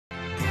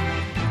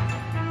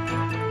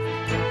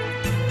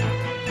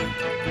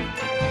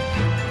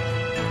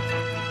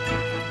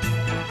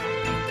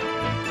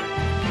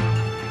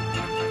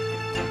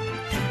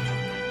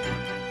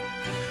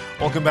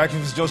Welcome back. If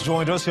you've just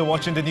joined us, you're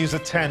watching the news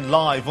at 10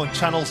 live on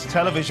Channels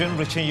Television,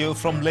 reaching you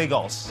from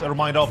Lagos. A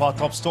reminder of our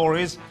top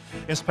stories.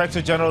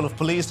 Inspector General of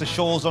Police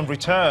assures on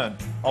return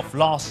of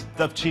lost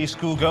Pt.2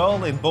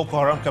 schoolgirl in Boko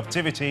Haram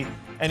captivity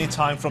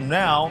anytime from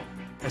now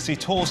as he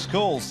tours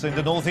schools in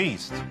the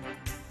northeast.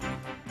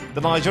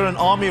 The Nigerian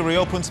army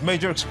reopens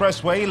major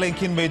expressway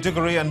linking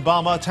Maiduguri and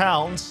Bama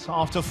towns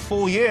after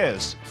 4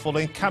 years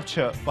following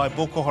capture by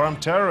Boko Haram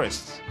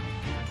terrorists.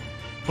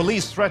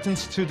 Police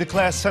threatens to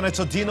declare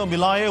Senator Dino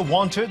Melaye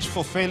wanted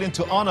for failing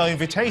to honor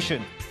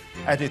invitation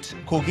at its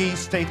Kogi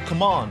State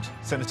Command.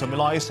 Senator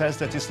Melaye says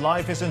that his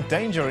life is in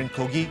danger in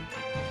Kogi.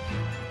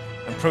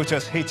 And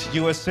protests hit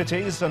U.S.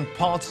 cities and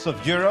parts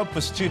of Europe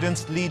as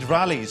students lead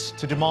rallies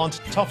to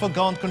demand tougher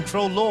gun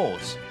control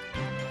laws.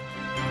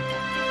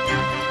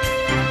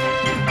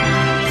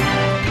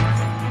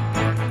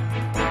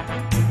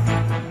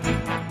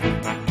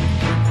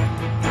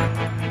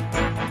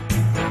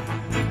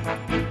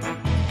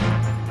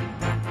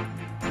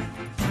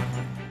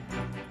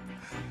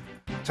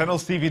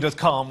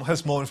 ChannelsTV.com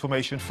has more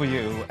information for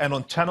you. And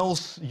on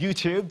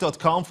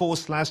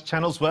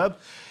channelsyoutube.com/channelsweb,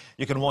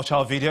 you can watch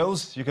our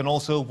videos. You can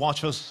also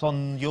watch us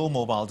on your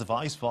mobile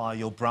device via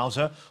your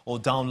browser or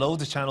download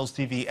the Channels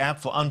TV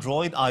app for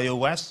Android,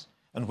 iOS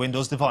and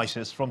Windows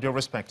devices from your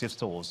respective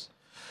stores.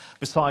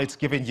 Besides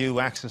giving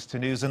you access to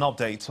news and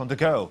updates on the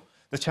go,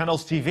 the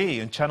Channels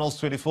TV and Channels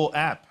 24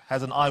 app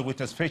has an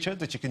eyewitness feature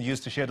that you can use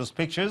to share those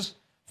pictures,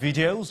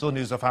 videos or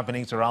news of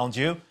happenings around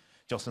you.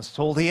 Just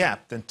install the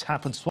app, then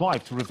tap and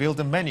swipe to reveal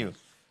the menu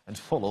and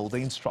follow the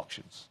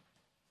instructions.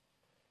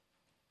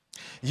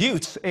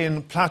 Youths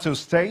in Plateau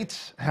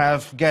State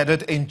have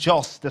gathered in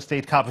Jos, the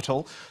state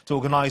capital, to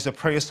organize a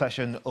prayer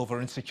session over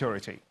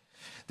insecurity.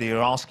 They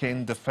are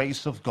asking the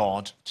face of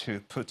God to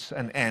put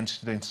an end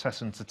to the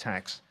incessant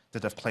attacks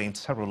that have claimed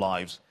several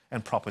lives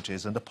and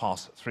properties in the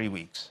past 3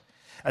 weeks.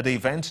 At the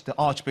event, the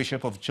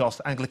Archbishop of Jos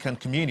Anglican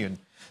Communion,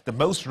 the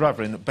Most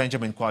Reverend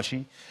Benjamin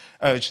Kwashi,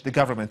 urged the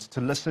government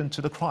to listen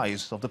to the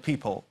cries of the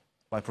people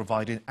by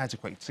providing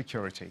adequate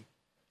security.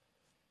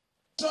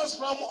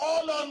 From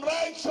all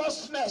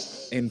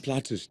unrighteousness. In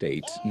Plateau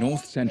State,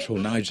 north-central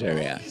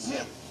Nigeria,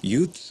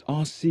 youths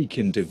are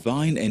seeking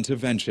divine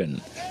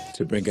intervention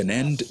to bring an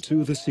end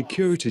to the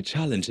security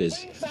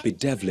challenges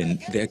bedeviling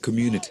their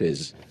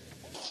communities.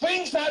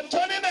 Things are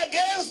turning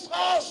against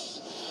us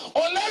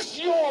unless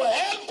you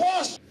help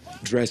us.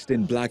 Dressed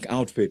in black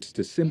outfits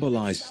to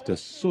symbolize the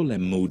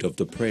solemn mood of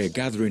the prayer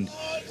gathering,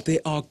 they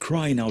are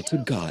crying out to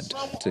God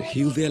to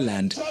heal their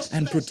land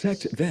and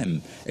protect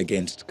them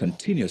against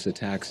continuous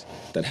attacks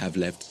that have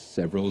left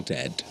several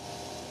dead.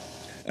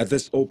 At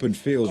this open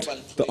field,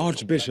 the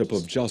Archbishop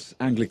of Jos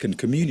Anglican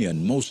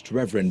Communion, Most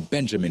Reverend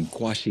Benjamin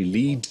Kwashi,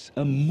 leads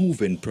a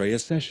moving prayer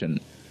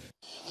session.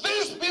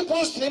 These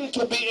people seem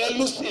to be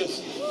elusive,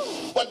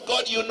 but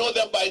God, you know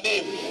them by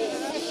name.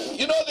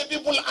 You know the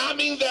people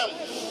arming them.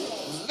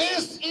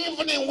 This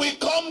evening we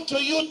come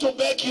to you to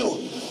beg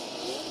you,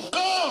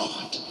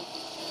 God,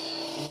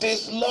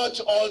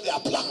 dislodge all their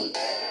plans.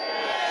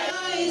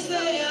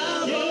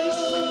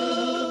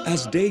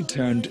 As day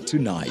turned to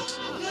night,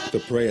 the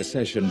prayer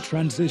session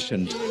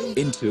transitioned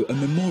into a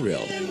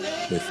memorial,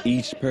 with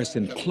each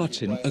person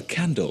clutching a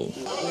candle.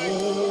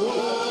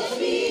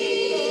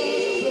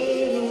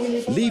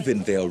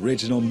 Leaving their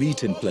original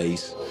meeting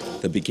place,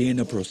 they began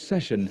a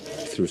procession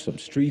through some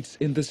streets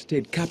in the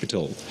state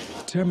capital,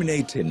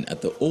 terminating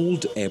at the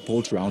old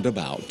airport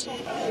roundabout.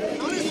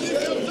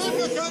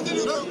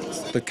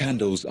 The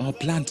candles are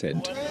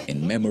planted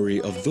in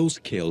memory of those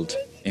killed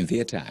in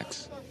the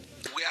attacks.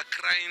 We are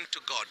crying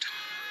to God,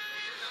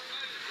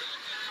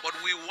 but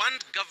we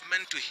want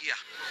government to hear.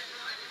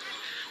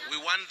 We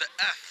want the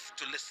earth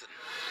to listen.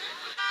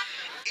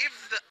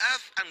 If the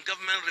earth and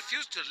government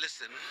refuse to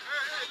listen,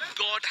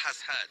 God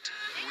has heard.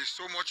 We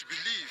so much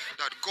believe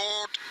that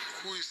God,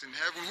 who is in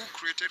heaven, who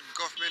created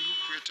government, who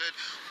created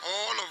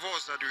all of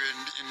us that were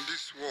in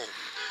this war,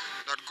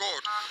 that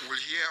God will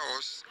hear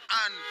us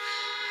and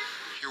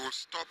He will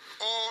stop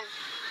all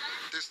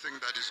this thing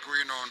that is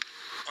going on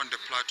the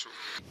plateau.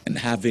 And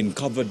having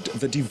covered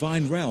the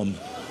divine realm,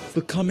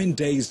 the coming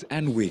days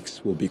and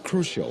weeks will be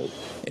crucial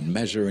in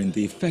measuring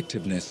the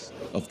effectiveness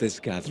of this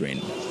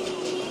gathering.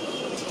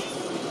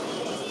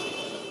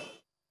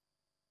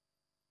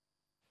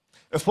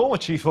 A former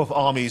Chief of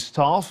Army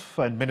Staff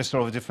and Minister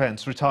of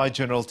Defense, retired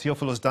General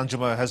Theophilus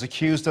Danjuma, has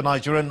accused the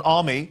Nigerian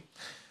army,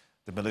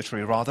 the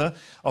military rather,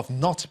 of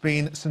not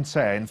being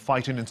sincere in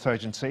fighting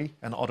insurgency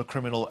and other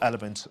criminal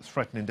elements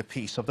threatening the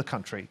peace of the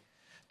country.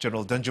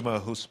 General Danjuma,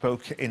 who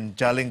spoke in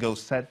Jalingo,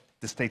 said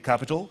the state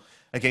capital,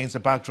 against the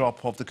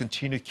backdrop of the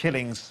continued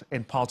killings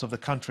in parts of the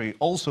country,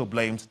 also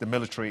blamed the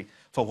military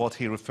for what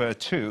he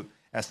referred to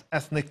as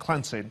ethnic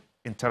cleansing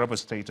in Taraba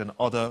State and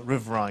other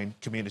riverine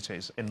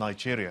communities in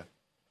Nigeria.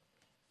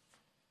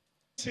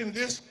 In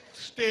this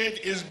state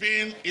is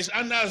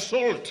under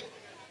assault.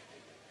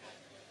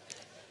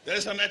 There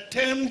is an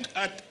attempt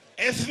at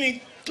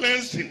ethnic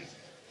cleansing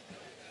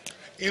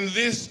in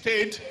this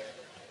state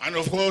and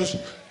of course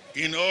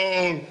in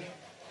all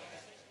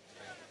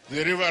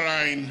the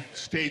riverine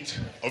state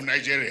of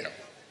Nigeria.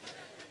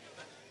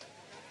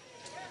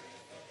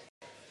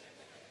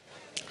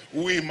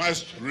 We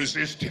must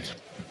resist it.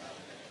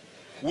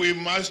 We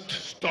must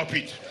stop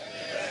it.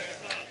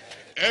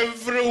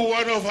 Every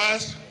one of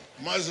us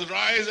must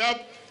rise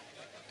up.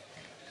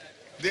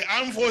 The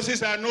armed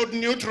forces are not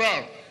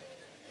neutral.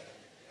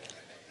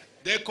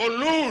 They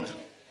collude.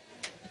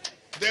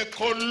 They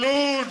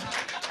collude.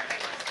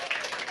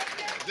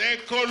 They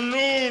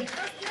collude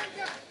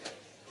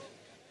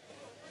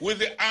with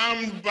the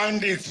armed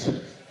bandits.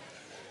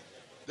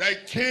 They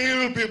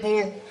kill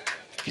people,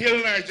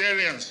 kill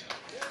Nigerians.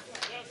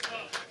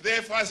 They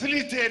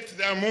facilitate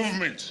their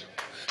movements.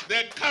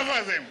 They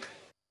cover them.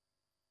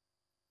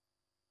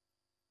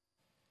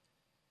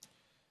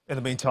 In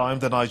the meantime,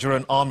 the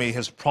Nigerian army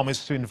has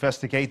promised to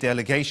investigate the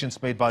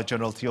allegations made by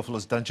General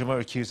Theophilus Danjuma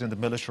accusing the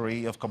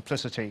military of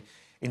complicity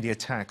in the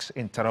attacks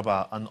in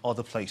Taraba and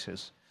other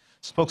places.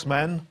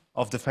 Spokesman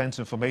of Defense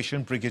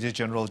Information, Brigadier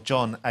General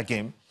John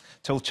Agim,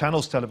 told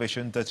Channels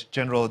Television that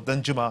General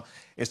Danjuma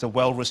is a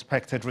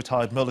well-respected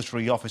retired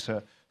military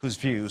officer whose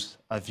views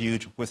are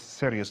viewed with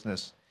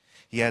seriousness.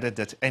 He added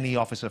that any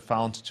officer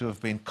found to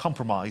have been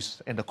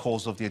compromised in the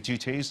course of their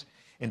duties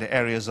in the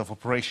areas of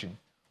operation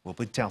will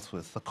be dealt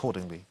with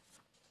accordingly.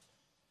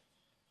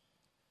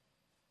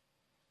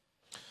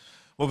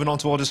 Moving on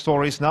to other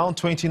stories now.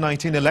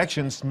 2019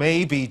 elections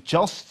may be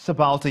just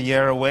about a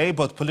year away,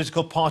 but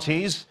political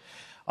parties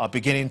are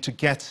beginning to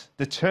get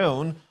the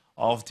tone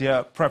of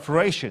their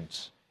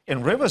preparations.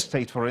 In Rivers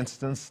State, for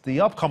instance,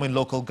 the upcoming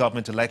local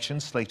government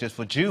elections slated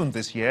for June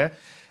this year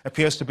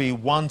appears to be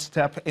one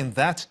step in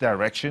that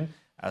direction,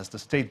 as the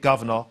state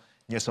governor,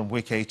 Nyesom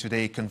Wike,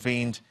 today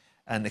convened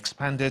an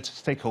expanded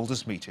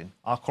stakeholders meeting.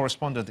 Our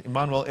correspondent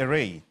Emmanuel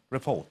Erei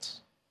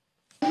reports.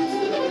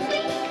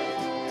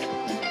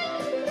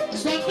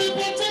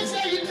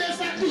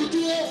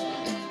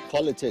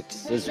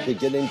 Politics is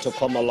beginning to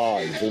come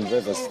alive in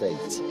Rivers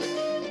State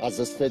as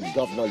the state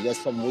governor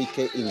Nyesom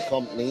Wike, in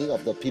company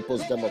of the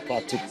People's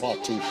Democratic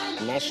Party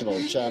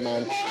national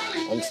chairman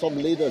and some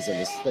leaders in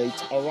the state,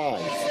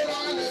 arrive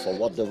for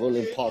what the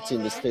ruling party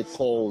in the state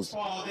calls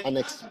an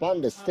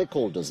expanded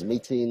stakeholders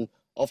meeting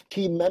of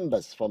key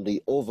members from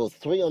the over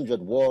 300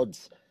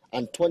 wards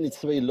and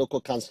 23 local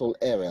council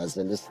areas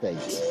in the state.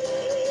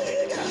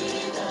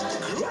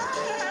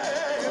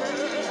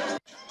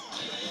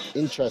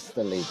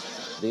 Interestingly,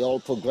 the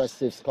All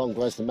Progressives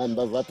Congress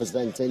member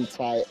representing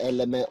Tai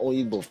Eleme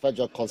Oyigbo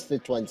Federal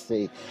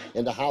Constituency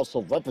in the House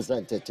of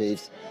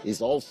Representatives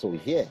is also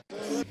here.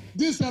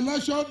 This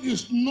election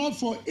is not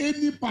for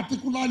any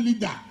particular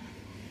leader.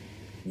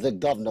 The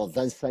governor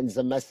then sends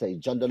a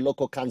message on the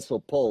local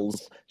council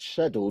polls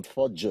scheduled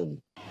for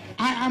June.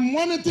 I am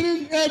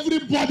monitoring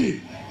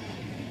everybody.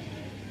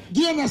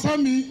 Do you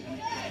understand me?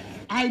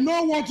 I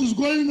know what is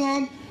going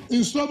on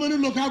in so many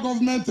local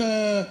government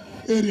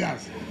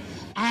areas.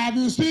 I have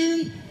been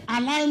seeing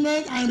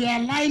alignment and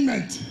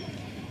realignment.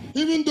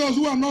 Even those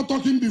who are not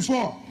talking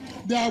before,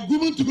 they are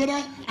grouping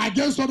together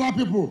against other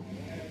people.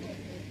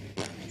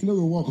 It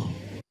will work.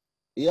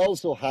 He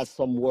also has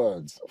some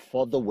words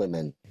for the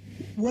women.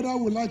 Whether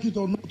we like it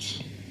or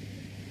not,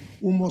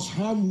 we must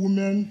have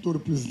women to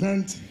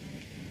represent.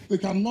 They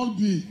cannot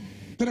be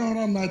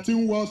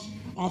 319 words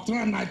or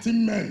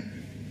 319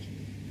 men.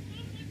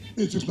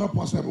 It is not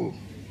possible.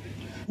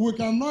 We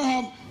cannot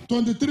have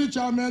 23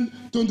 chairmen,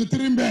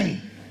 23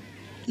 men.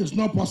 It's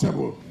not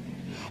possible.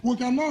 We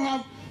cannot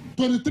have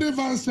 23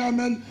 vice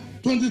chairmen,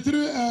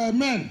 23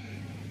 men.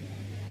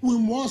 We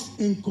must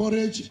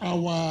encourage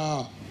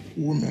our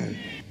women.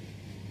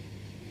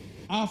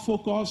 Our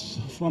focus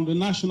from the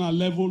national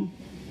level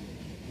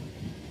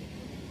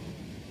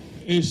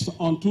is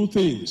on two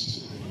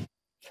things.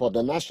 For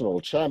the national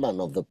chairman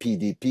of the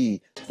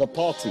PDP, the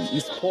party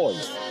is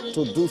poised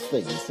to do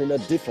things in a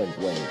different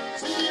way.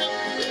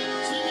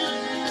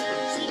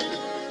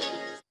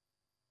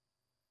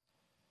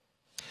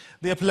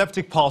 The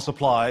epileptic power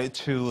supply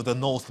to the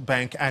North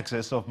Bank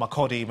axis of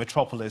Makurdi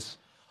metropolis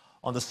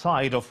on the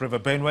side of River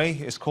Benue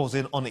is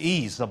causing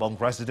unease among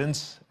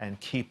residents and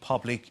key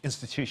public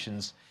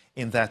institutions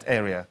in that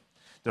area.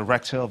 The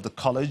rector of the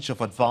College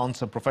of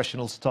Advanced and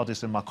Professional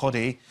Studies in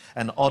Makurdi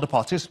and other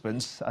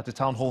participants at the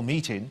town hall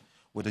meeting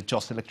with the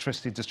Just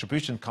Electricity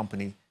Distribution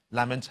Company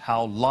lament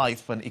how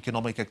life and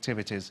economic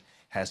activities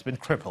has been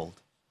crippled.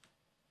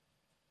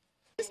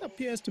 This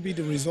appears to be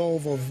the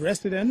resolve of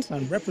residents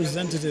and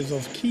representatives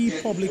of key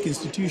public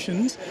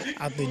institutions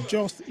at the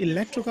Just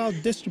Electrical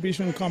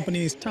Distribution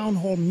Company's town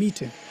hall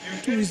meeting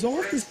to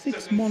resolve the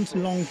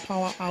 6-month-long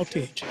power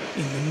outage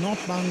in the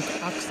North Bank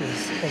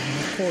axis of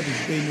Makurdi,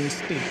 Benue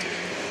State.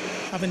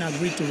 Having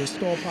agreed to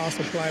restore power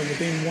supply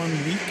within 1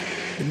 week,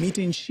 the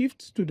meeting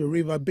shifts to the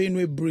River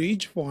Benue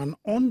Bridge for an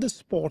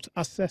on-the-spot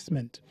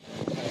assessment.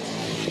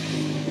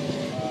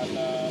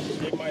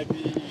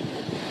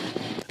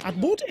 At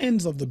both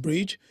ends of the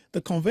bridge, the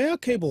conveyor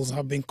cables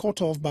have been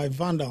cut off by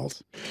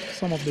vandals.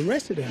 Some of the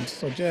residents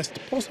suggest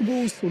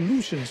possible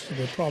solutions to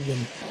the problem.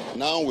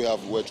 Now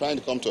we're trying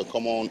to come to a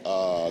common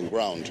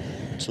ground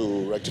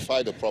to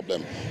rectify the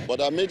problem. But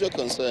our major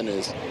concern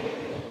is,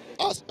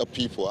 as a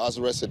people, as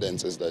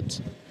residents, is that,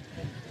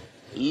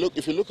 look,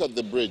 if you look at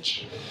the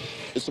bridge,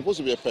 it's supposed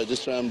to be a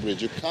pedestrian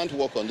bridge. You can't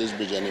walk on this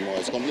bridge anymore.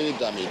 It's completely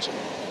damaged.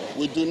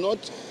 We do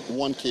not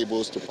want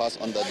cables to pass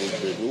under this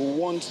bridge. We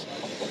want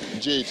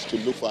Jade to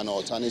look for an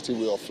alternative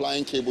way of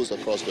flying cables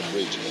across the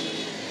bridge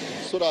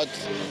so that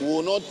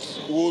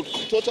we'll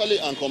totally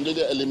and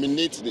completely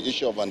eliminate the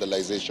issue of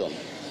vandalization.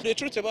 The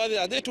truth about it is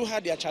that they too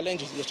had their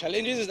challenges. The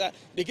challenges is that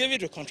they gave it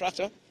to a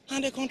contractor,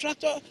 and the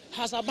contractor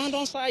has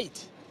abandoned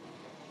site.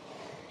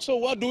 So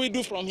what do we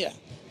do from here?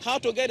 How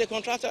to get a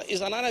contractor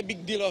is another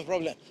big deal of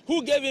problem.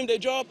 Who gave him the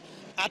job?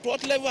 At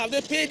what level have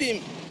they paid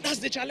him? That's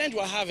the challenge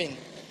we're having.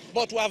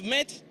 But we have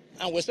met,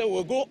 and we say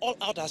we'll go all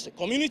out as a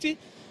community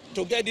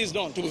to get this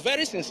done. To be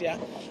very sincere,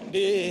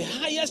 the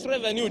highest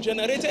revenue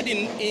generated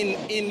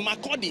in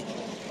Makurdi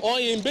or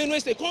in Benue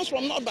State comes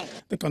from North Bank.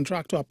 The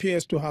contractor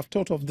appears to have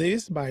thought of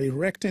this by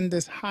erecting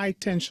this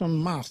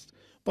high-tension mast,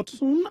 but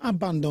soon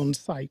abandoned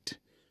site.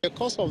 The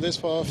cause of this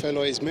power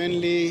failure is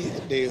mainly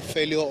the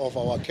failure of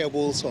our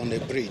cables on the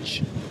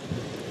bridge.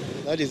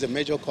 That is the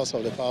major cause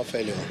of the power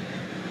failure.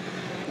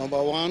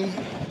 Number one,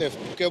 the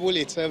cable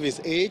itself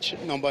is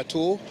aged. Number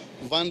two,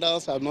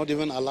 vandals have not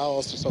even allowed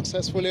us to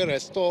successfully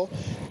restore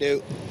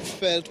the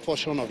failed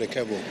portion of the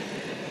cable.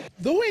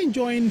 Though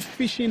enjoying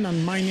fishing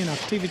and mining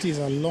activities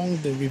along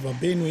the River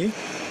Benue,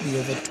 the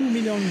over 2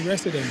 million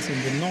residents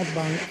in the North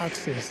Bank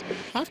axis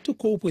have to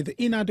cope with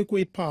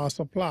inadequate power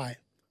supply.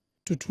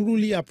 To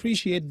truly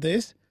appreciate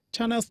this,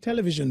 Channels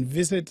Television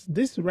visits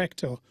this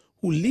rector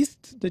who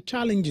lists the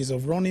challenges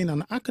of running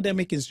an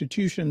academic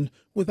institution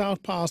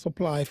without power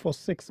supply for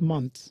 6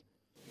 months.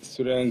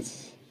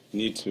 Students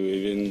need to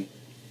even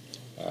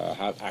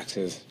have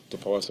access to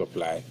power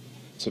supply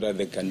so that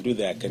they can do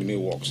their academic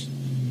works.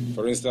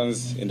 For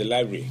instance, in the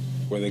library,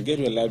 when they get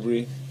to a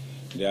library,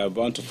 they are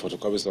bound to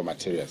photocopy some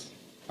materials.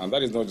 And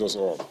that is not just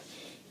all.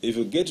 If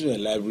you get to a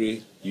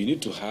library, you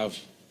need to have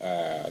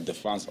the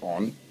fans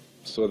on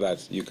so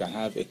that you can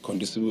have a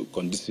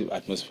conducive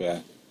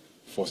atmosphere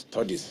for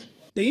studies.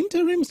 The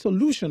interim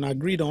solution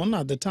agreed on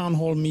at the town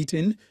hall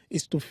meeting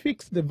is to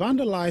fix the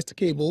vandalized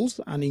cables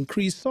and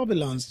increase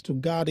surveillance to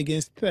guard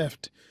against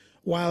theft,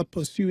 while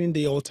pursuing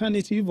the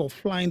alternative of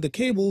flying the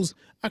cables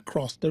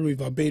across the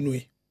River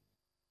Benue.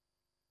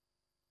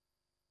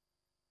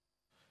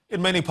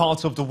 In many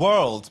parts of the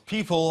world,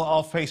 people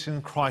are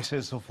facing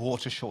crisis of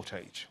water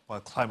shortage. While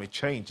climate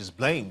change is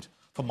blamed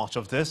for much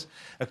of this,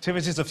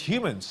 activities of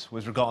humans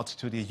with regards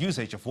to the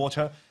usage of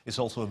water is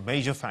also a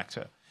major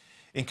factor.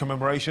 In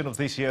commemoration of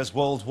this year's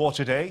World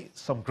Water Day,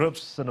 some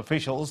groups and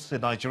officials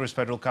in Nigeria's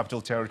Federal Capital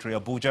Territory,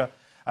 Abuja,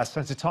 are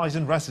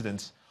sensitizing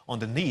residents on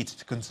the need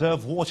to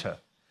conserve water.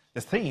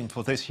 The theme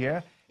for this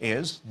year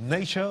is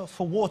Nature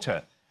for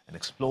Water and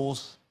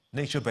explores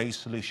nature-based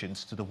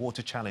solutions to the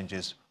water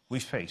challenges we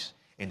face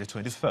in the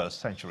 21st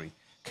century.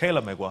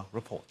 Kayla Megwa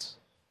reports.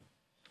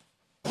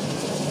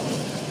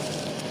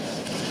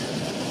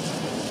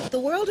 The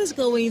world is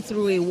going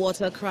through a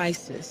water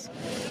crisis,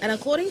 and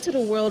according to the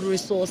World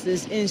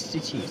Resources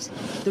Institute,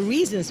 the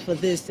reasons for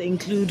this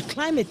include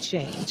climate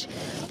change,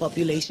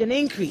 population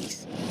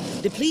increase,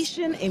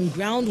 depletion in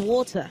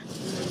groundwater,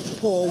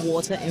 poor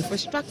water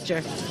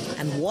infrastructure,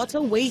 and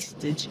water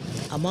wastage,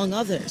 among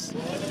others.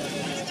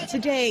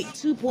 Today,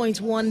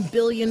 2.1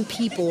 billion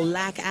people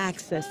lack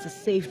access to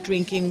safe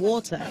drinking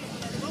water.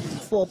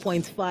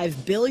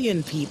 4.5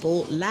 billion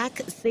people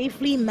lack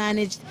safely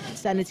managed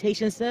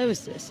sanitation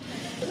services.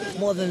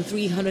 More than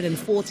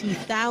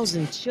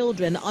 340,000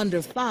 children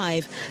under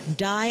 5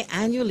 die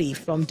annually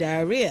from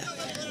diarrhea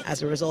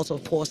as a result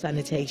of poor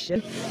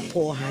sanitation,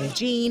 poor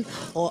hygiene,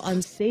 or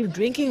unsafe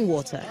drinking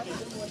water.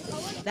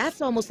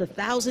 That's almost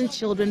 1,000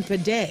 children per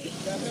day.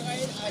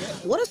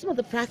 What are some of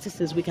the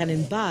practices we can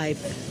imbibe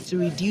to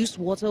reduce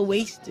water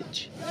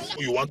wastage?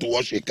 You want to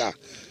wash a car,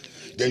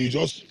 then you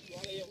just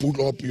put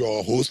up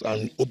your hose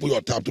and open your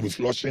tap to be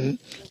flushing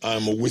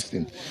and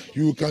wasting.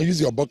 You can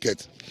use your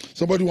bucket.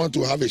 Somebody want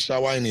to have a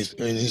shower in his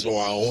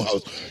or her own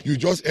house. You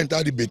just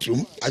enter the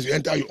bedroom. As you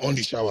enter, you on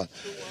the shower.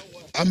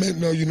 I mean,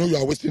 no, you know you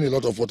are wasting a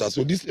lot of water.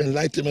 So this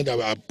enlightenment that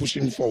we are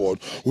pushing forward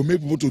will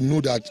make people to know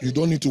that you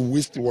don't need to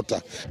waste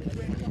water.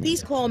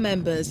 These corps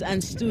members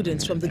and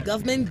students from the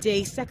Government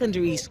Day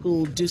Secondary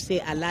School, Duse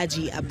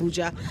Alaji,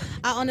 Abuja,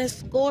 are on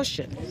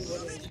excursion.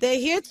 They're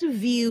here to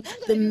view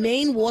the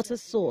main water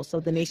source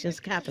of the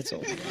nation's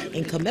capital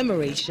in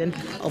commemoration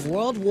of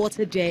World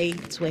Water Day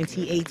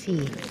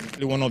 2018.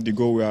 One of the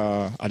goals we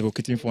are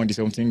advocating for in the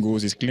 17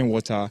 goals is clean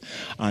water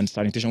and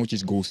sanitation, which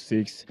is goal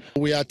 6.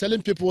 We are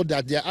telling people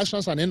that their actions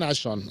actions and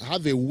inaction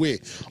have a way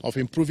of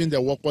improving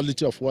the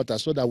quality of water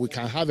so that we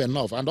can have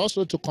enough, and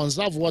also to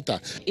conserve water.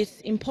 It's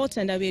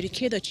important that we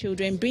educate the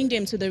children, bring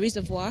them to the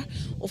reservoir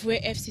of where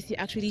FCC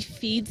actually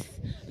feeds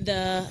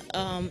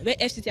where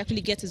FCC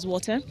actually gets its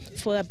water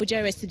for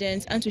Abuja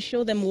residents, and to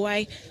show them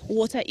why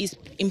water is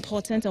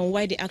important and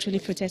why they actually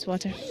protect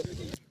water.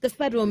 The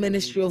Federal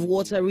Ministry of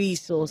Water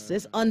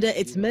Resources, under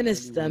its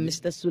minister,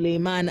 Mr.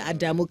 Suleiman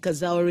Adamu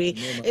Kazauri,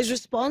 is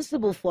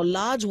responsible for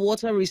large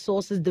water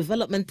resources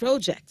development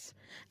projects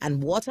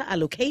and water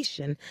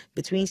allocation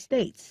between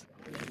states.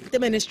 The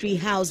ministry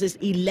houses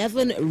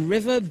 11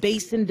 River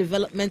Basin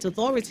Development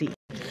Authority,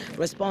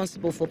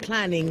 responsible for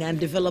planning and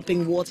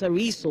developing water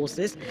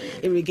resources,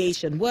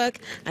 irrigation work,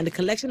 and the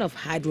collection of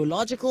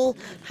hydrological,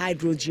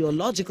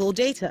 hydrogeological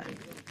data.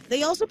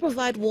 They also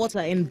provide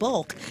water in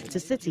bulk to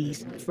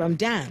cities from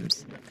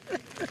dams.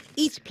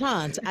 Each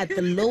plant at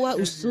the Lower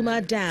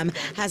Usuma Dam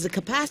has a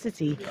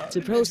capacity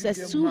to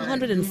process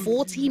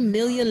 240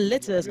 million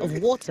liters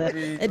of water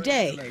a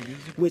day,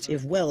 which,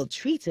 if well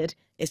treated,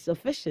 is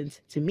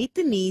sufficient to meet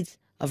the needs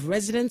of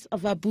residents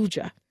of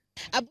Abuja.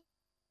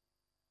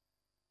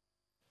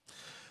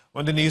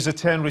 When the News at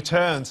 10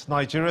 returns,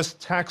 Nigeria's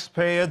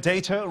taxpayer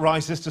data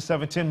rises to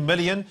 17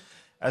 million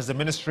as the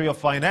Ministry of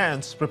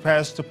Finance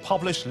prepares to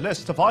publish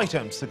list of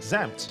items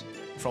exempt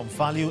from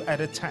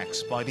value-added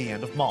tax by the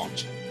end of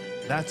March.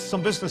 That's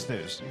some business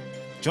news.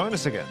 Join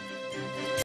us again.